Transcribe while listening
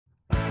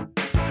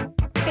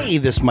Hey,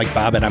 this is Mike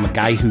Bobbitt. I'm a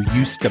guy who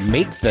used to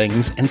make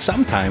things, and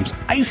sometimes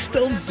I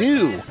still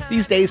do.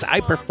 These days, I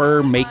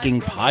prefer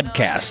making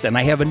podcasts, and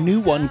I have a new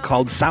one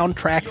called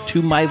Soundtrack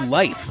to My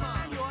Life.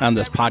 On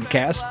this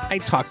podcast, I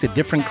talk to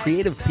different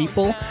creative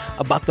people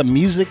about the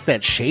music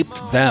that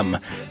shaped them.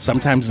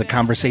 Sometimes the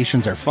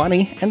conversations are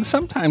funny, and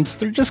sometimes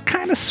they're just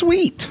kind of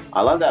sweet.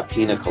 I love that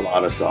Pina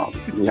Colada song.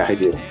 Yeah, I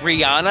do.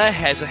 Rihanna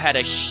has had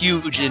a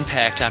huge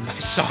impact on my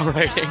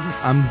songwriting.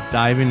 I'm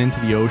diving into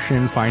the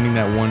ocean, finding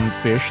that one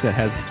fish that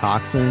has the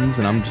toxins,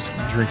 and I'm just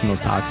drinking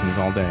those toxins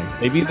all day.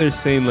 Maybe they're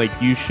saying, like,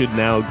 you should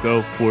now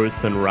go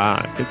forth and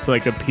rock. It's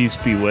like a peace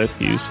be with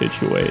you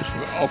situation.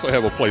 I also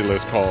have a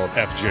playlist called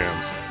F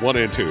Jams 1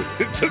 and 2,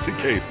 just in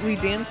case. We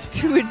danced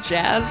to a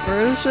jazz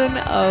version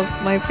of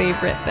my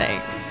favorite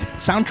things.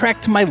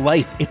 Soundtrack to My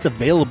Life. It's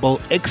available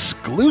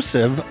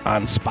exclusive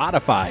on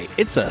Spotify.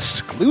 It's a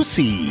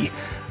exclusive.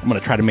 I'm going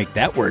to try to make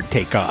that word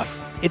take off.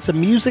 It's a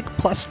music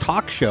plus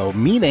talk show,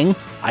 meaning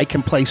I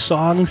can play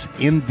songs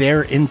in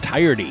their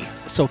entirety.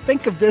 So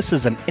think of this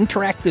as an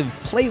interactive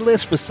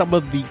playlist with some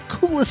of the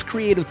coolest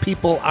creative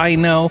people I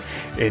know,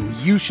 and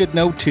you should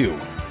know too.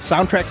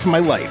 Soundtrack to My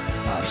Life,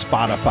 a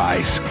Spotify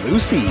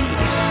exclusive.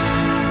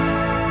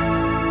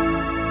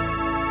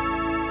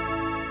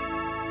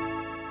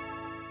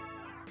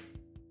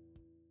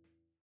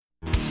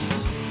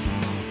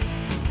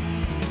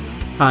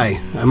 Hi,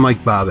 I'm Mike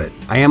Bobbitt.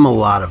 I am a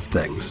lot of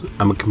things.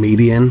 I'm a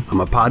comedian,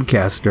 I'm a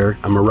podcaster,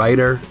 I'm a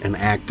writer, an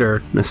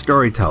actor, and a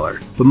storyteller.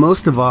 But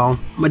most of all,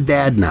 I'm a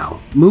dad now.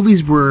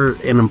 Movies were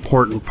an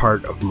important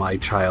part of my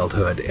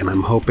childhood, and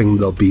I'm hoping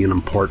they'll be an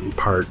important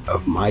part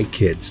of my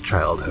kids'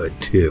 childhood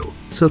too.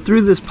 So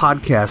through this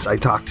podcast, I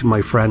talk to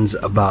my friends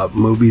about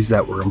movies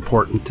that were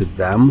important to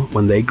them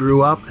when they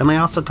grew up, and I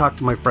also talk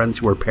to my friends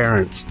who are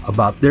parents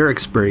about their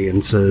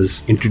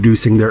experiences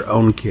introducing their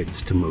own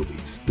kids to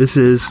movies. This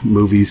is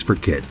Movies for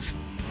Kids.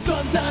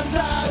 Sometimes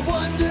I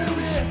wonder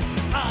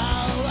if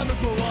I'll ever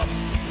grow up.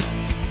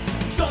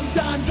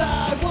 Sometimes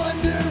I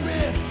wonder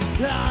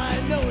if I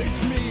know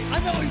it's me. I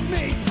know it's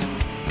me.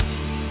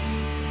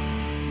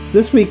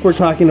 This week we're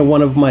talking to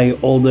one of my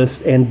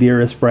oldest and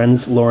dearest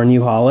friends, Lauren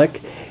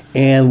Uhalik.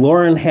 And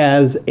Lauren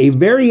has a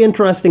very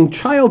interesting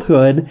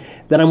childhood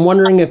that I'm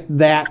wondering if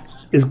that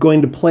is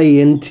going to play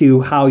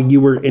into how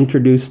you were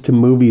introduced to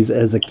movies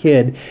as a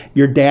kid.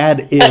 Your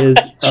dad is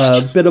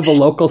a bit of a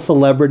local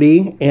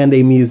celebrity and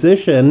a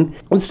musician.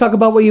 Let's talk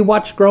about what you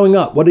watched growing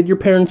up. What did your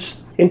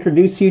parents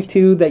introduce you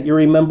to that you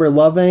remember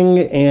loving?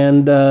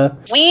 And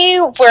we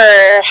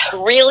were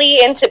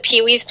really into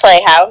Pee-wee's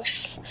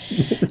Playhouse.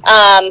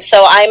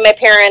 So I'm my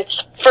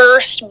parents'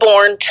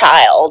 firstborn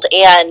child,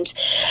 and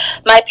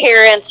my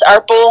parents are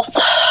both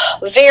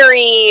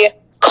very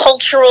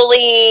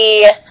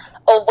culturally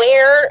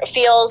aware.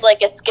 Feels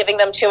like it's giving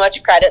them too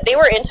much credit. They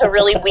were into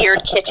really weird,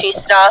 kitschy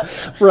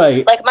stuff.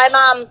 Right. Like my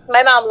mom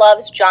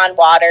loves John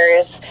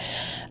Waters.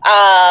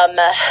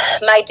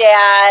 My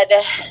dad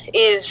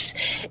is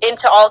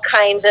into all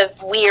kinds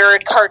of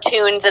weird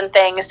cartoons and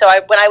things. So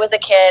when I was a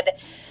kid,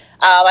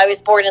 I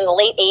was born in the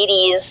late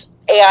 80s,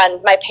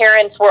 and my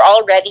parents were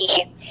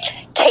already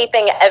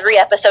taping every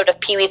episode of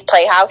Pee-wee's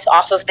Playhouse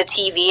off of the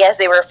TV as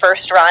they were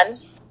first run.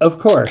 Of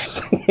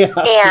course. Yeah.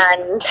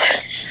 And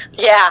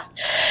yeah,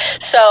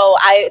 so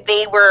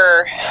they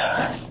were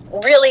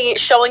really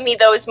showing me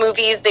those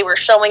movies. They were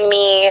showing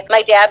me,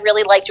 my dad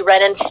really liked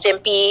Ren and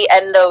Stimpy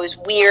and those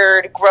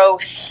weird,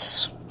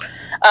 gross,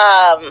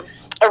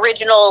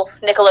 original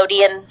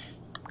Nickelodeon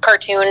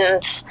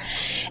cartoons.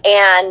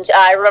 And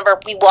I remember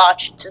we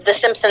watched The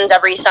Simpsons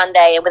every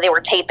Sunday, and they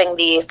were taping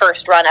the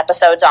first run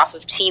episodes off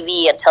of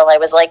TV until I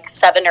was like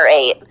 7 or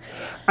 8.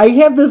 I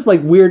have this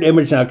like weird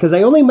image now because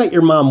I only met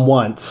your mom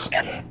once.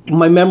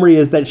 My memory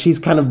is that she's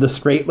kind of the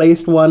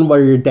straight-laced one,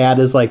 where your dad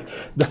is like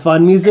the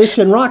fun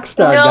musician rock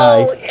star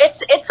guy. No,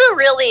 it's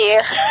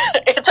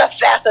a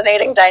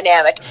fascinating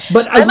dynamic.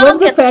 But my mom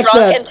gets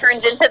drunk and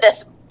turns into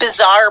this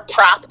bizarre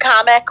prop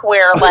comic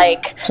where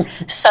like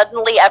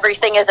suddenly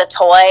everything is a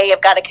toy.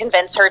 I've got to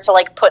convince her to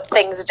like put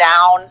things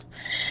down.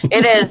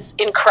 It is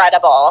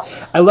incredible.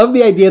 I love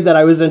the idea that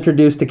I was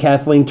introduced to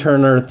Kathleen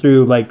Turner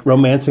through like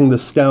Romancing the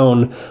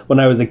Stone when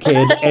I was a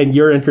kid, and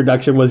your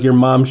introduction was your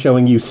mom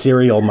showing you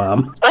Serial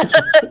Mom.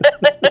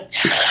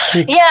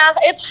 Yeah,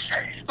 it's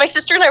my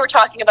sister and I were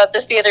talking about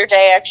this the other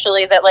day,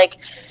 actually, that like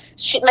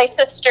my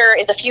sister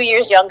is a few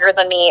years younger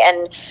than me,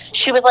 and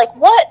she was like,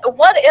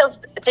 what is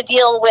the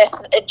deal with,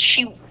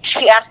 she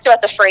asked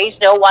about the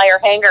phrase no wire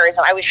hangers,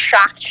 and I was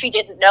shocked she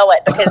didn't know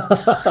it, because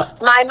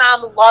my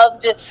mom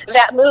loved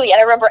that movie, and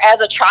I remember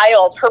as a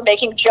child her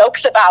making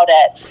jokes about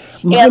it.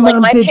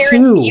 My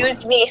parents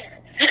used me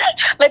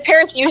My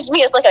parents used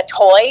me as like a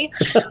toy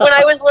when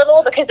I was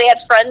little because they had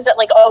friends that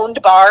like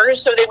owned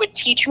bars, so they would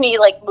teach me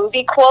like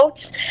movie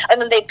quotes, and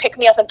then they'd pick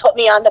me up and put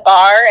me on the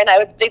bar, and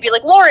they'd be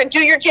like, "Lauren, do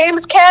your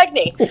James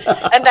Cagney,"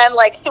 and then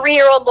like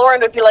 3-year-old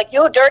Lauren would be like,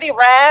 "You dirty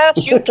rat,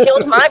 you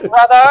killed my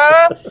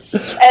brother,"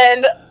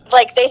 and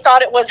like they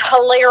thought it was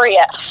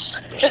hilarious.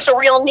 Just a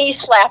real knee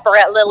slapper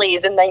at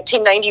Lily's in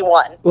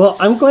 1991. Well,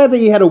 I'm glad that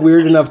you had a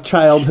weird enough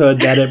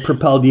childhood that it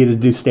propelled you to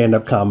do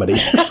stand-up comedy.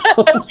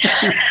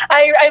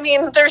 I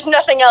mean, there's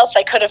nothing else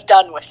I could have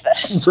done with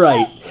this.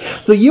 Right.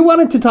 So you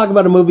wanted to talk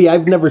about a movie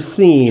I've never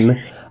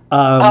seen,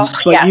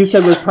 but yes. you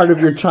said was part of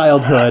your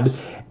childhood,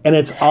 and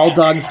it's All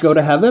Dogs Go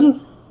to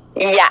Heaven?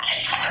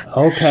 Yes.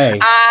 Okay.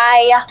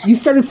 You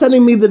started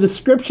sending me the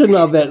description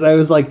of it, and I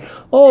was like,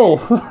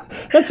 oh,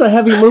 that's a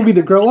heavy movie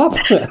to grow up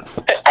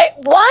with. It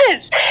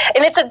was.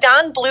 And it's a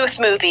Don Bluth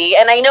movie.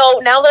 And I know,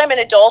 now that I'm an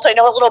adult, I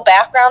know a little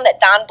background that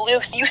Don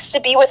Bluth used to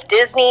be with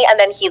Disney, and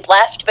then he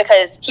left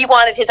because he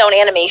wanted his own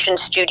animation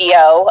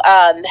studio.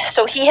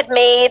 So he had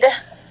made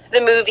the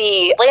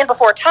movie Land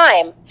Before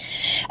Time,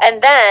 and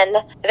then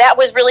that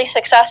was really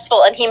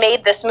successful, and he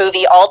made this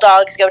movie All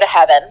Dogs Go to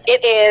Heaven.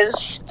 It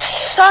is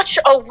such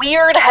a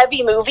weird,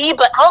 heavy movie,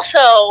 but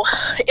also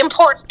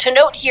important to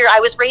note here, I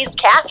was raised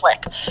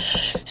Catholic,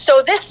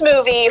 so this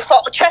movie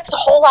checks a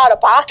whole lot of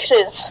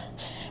boxes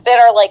that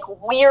are like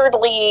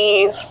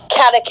weirdly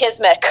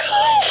catechismic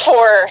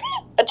for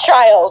a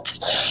child.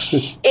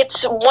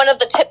 It's one of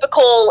the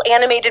typical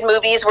animated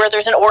movies where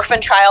there's an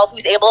orphan child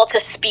who's able to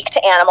speak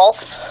to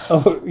animals.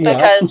 Oh, yeah.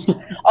 Because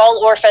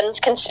all orphans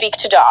can speak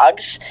to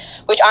dogs,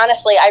 which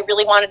honestly, I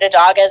really wanted a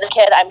dog as a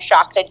kid. I'm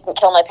shocked I didn't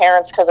kill my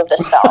parents because of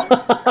this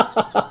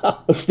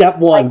film. Step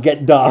one,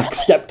 get dog.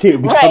 Step two,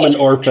 become an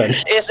orphan.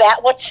 Is that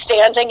what's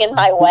standing in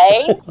my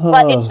way?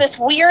 But it's this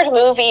weird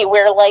movie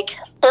where, like,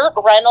 Burt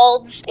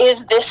Reynolds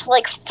is this,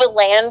 like,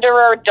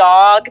 philanderer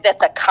dog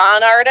that's a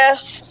con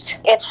artist.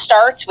 It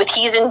starts with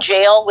he's in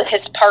jail with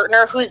his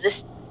partner, who's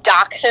this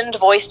dachshund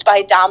voiced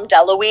by Dom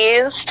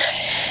DeLuise,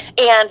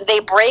 and they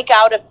break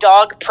out of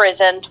dog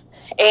prison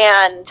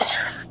and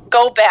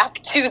go back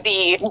to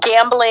the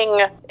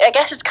gambling, I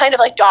guess it's kind of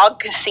like dog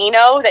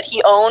casino that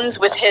he owns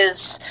with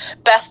his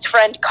best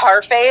friend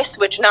Carface,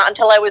 which not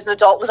until I was an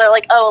adult was I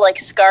like, oh, like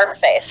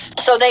Scarface.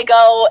 So they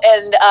go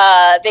and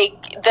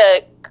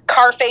the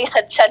Carface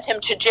had sent him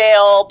to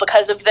jail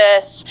because of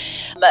this,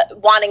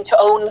 wanting to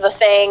own the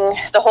thing,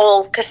 the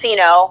whole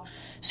casino.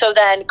 So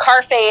then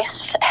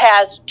Carface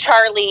has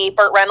Charlie,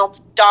 Burt Reynolds'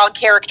 dog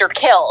character,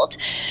 killed.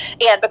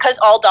 And because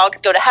all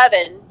dogs go to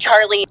heaven,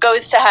 Charlie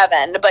goes to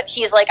heaven. But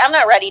he's like, I'm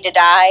not ready to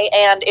die.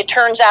 And it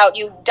turns out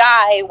you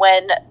die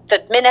when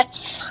the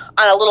minutes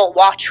on a little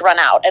watch run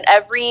out. And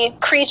every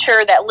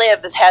creature that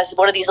lives has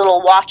one of these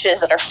little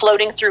watches that are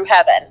floating through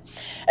heaven.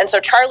 And so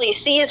Charlie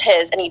sees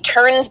his, and he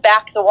turns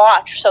back the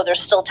watch, so there's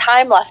still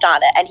time left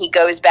on it, and he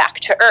goes back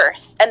to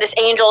Earth. And this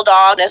angel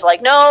dog is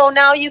like, no,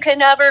 now you can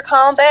never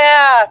come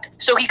back.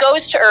 So he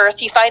goes to Earth.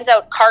 He finds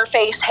out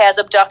Carface has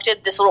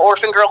abducted this little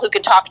orphan girl who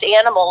can talk to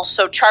animals,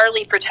 so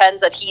Charlie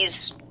pretends that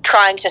he's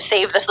trying to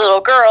save this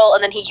little girl,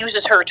 and then he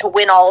uses her to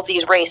win all of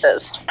these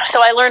races. So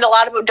I learned a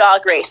lot about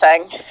dog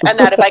racing, and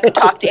that if I could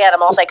talk to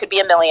animals, I could be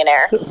a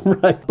millionaire.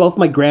 Right. Both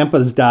my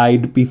grandpas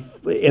died,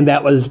 and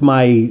that was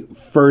my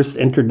first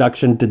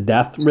introduction to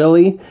death,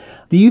 really.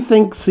 Do you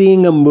think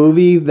seeing a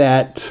movie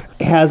that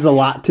has a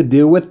lot to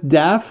do with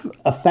death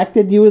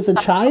affected you as a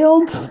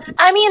child?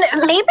 I mean,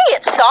 maybe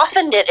it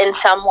softened it in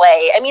some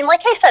way. I mean,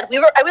 like I said,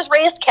 I was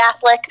raised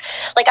Catholic.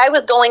 Like, I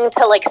was going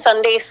to, like,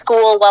 Sunday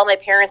school while my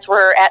parents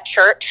were at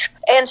church.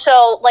 And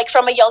so, like,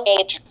 from a young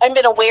age, I've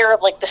been aware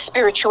of, like, the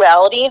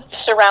spirituality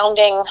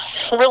surrounding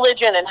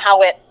religion and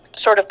how it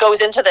sort of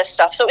goes into this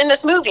stuff. So in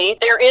this movie,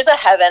 there is a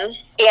heaven,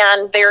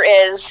 and there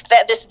is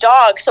this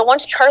dog. So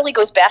once Charlie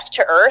goes back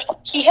to Earth,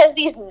 he has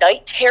these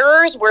night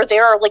terrors where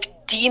there are like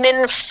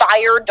demon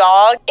fire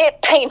dog.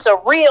 It paints a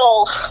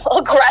real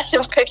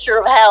aggressive picture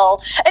of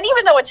hell. And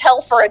even though it's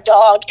hell for a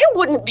dog, it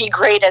wouldn't be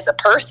great as a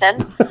person.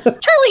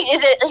 Charlie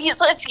he's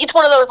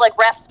one of those like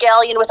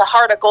rapscallion with a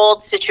heart of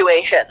gold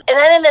situation. And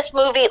then in this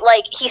movie,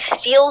 like, he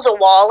steals a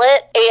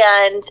wallet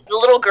and the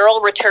little girl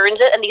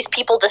returns it, and these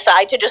people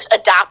decide to just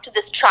adopt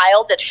this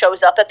child that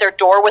shows up at their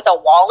door with a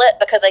wallet,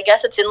 because I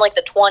guess it's in like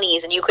the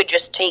 20s and you could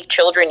just take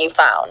children you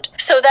found.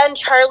 So then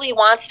Charlie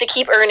wants to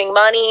keep earning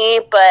money,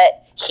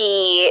 but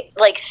he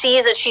like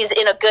sees that she's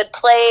in a good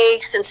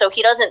place, and so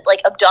he doesn't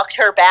like abduct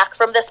her back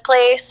from this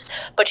place,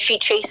 but she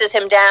chases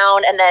him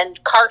down, and then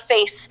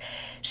Carface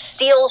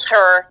steals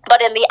her.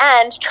 But in the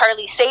end,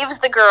 Charlie saves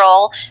the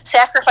girl,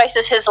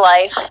 sacrifices his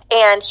life,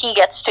 and he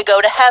gets to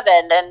go to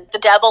heaven, and the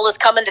devil is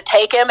coming to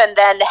take him, and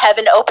then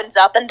heaven opens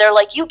up and they're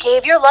like, you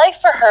gave your life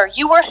for her,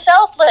 you were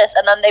selfless,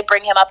 and then they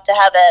bring him up to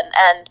heaven.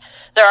 And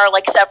there are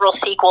like several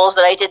sequels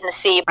that I didn't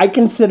see. I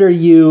consider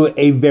you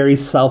a very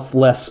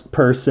selfless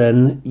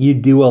person. You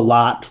do a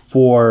lot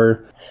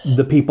for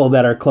the people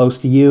that are close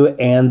to you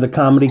and the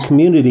comedy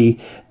community.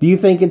 Do you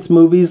think it's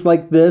movies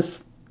like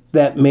this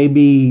that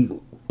maybe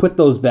put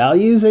those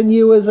values in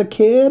you as a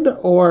kid,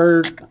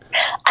 or?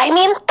 I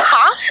mean,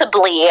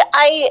 possibly.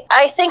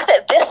 I think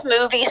that this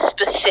movie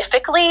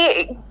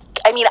specifically,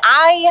 I mean,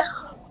 I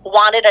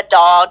wanted a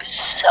dog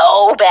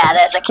so bad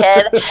as a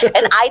kid,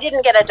 and I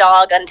didn't get a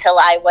dog until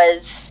I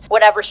was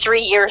whatever 3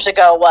 years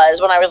ago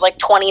was, when I was like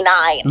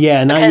 29.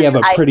 Yeah, now you have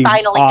a pretty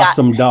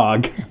awesome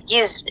dog.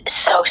 he's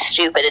so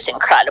stupid, it's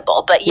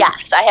incredible. But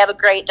yes, I have a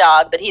great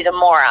dog, but he's a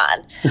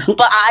moron.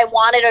 But I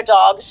wanted a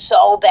dog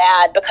so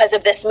bad because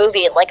of this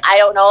movie. Like, I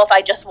don't know if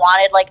I just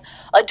wanted, like,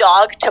 a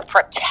dog to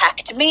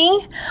protect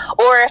me,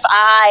 or if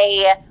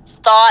I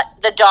thought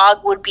the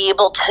dog would be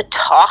able to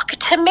talk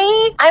to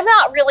me. I'm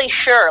not really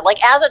sure.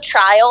 Like, as a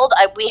child,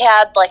 we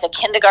had, like, a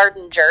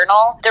kindergarten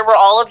journal. There were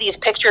all of these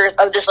pictures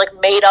of this, like,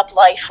 made-up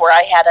life where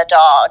I had a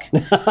dog.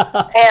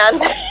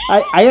 And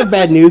I have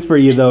bad news for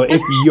you, though.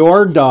 If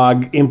your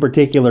dog in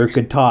particular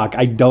could talk,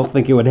 I don't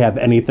think it would have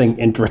anything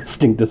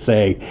interesting to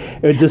say.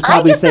 It would just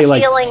probably say,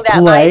 like, play,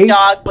 my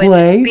dog would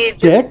play, be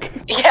stick.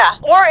 Yeah.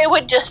 Or it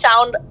would just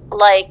sound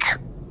like,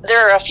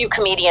 there are a few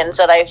comedians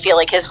that I feel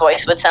like his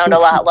voice would sound a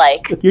lot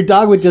like. Your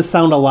dog would just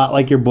sound a lot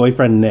like your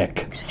boyfriend,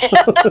 Nick.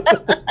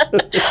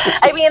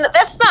 I mean,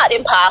 that's not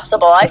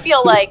impossible. I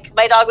feel like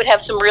my dog would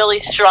have some really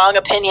strong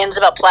opinions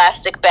about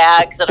plastic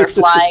bags that are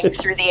flying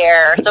through the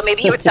air. So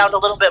maybe he would sound a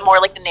little bit more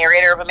like the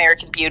narrator of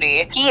American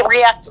Beauty. He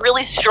reacts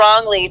really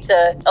strongly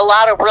to a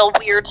lot of real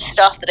weird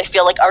stuff that I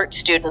feel like art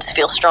students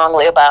feel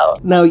strongly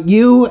about. Now,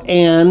 you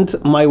and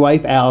my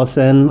wife,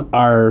 Allison,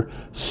 are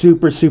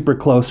super, super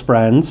close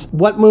friends.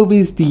 What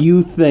movies do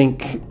you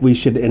think we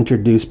should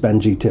introduce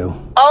Benji to?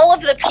 All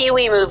of the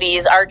Pee-wee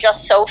movies are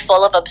just so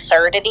full of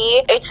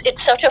absurdity.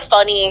 It's such a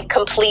funny,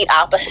 complete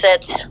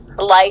opposite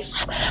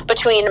life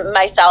between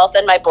myself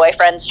and my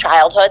boyfriend's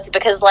childhoods,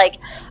 because, like,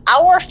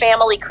 our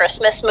family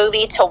Christmas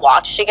movie to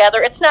watch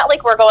together, it's not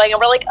like we're going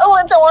and we're like, oh,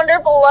 it's a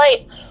wonderful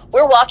life.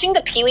 We're watching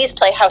the Pee-wee's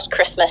Playhouse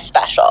Christmas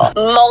special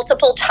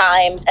multiple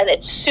times, and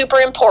it's super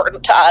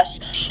important to us.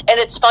 And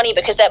it's funny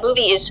because that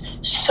movie is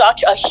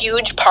such a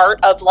huge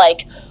part of,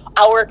 like,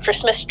 our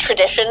Christmas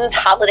traditions,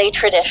 holiday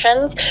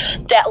traditions,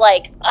 that,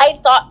 like, I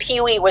thought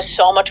Pee-wee was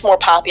so much more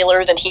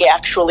popular than he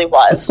actually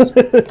was.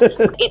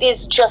 It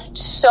is just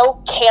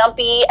so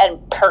campy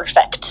and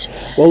perfect.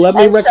 Well, let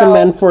me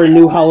recommend for a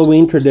new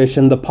Halloween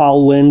tradition, the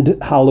Paul Lynde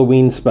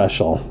Halloween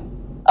special.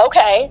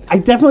 Okay. I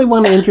definitely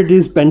want to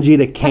introduce Benji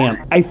to camp.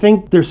 I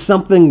think there's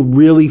something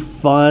really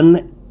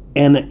fun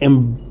and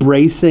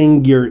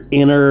embracing your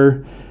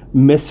inner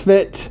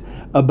misfit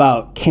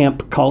about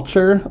camp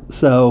culture.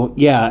 So,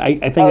 yeah,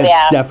 I think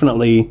that's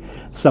definitely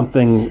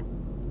something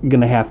I'm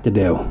going to have to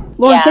do.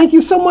 Lauren, thank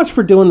you so much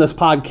for doing this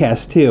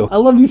podcast, too. I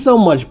love you so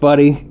much,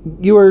 buddy.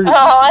 You were... Oh,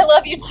 I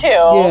love you, too.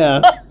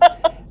 Yeah.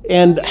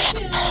 And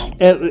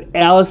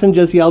Allison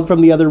just yelled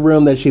from the other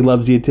room that she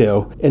loves you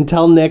too. And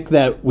tell Nick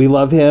that we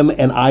love him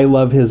and I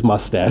love his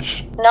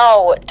mustache.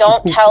 No,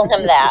 don't tell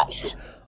him that.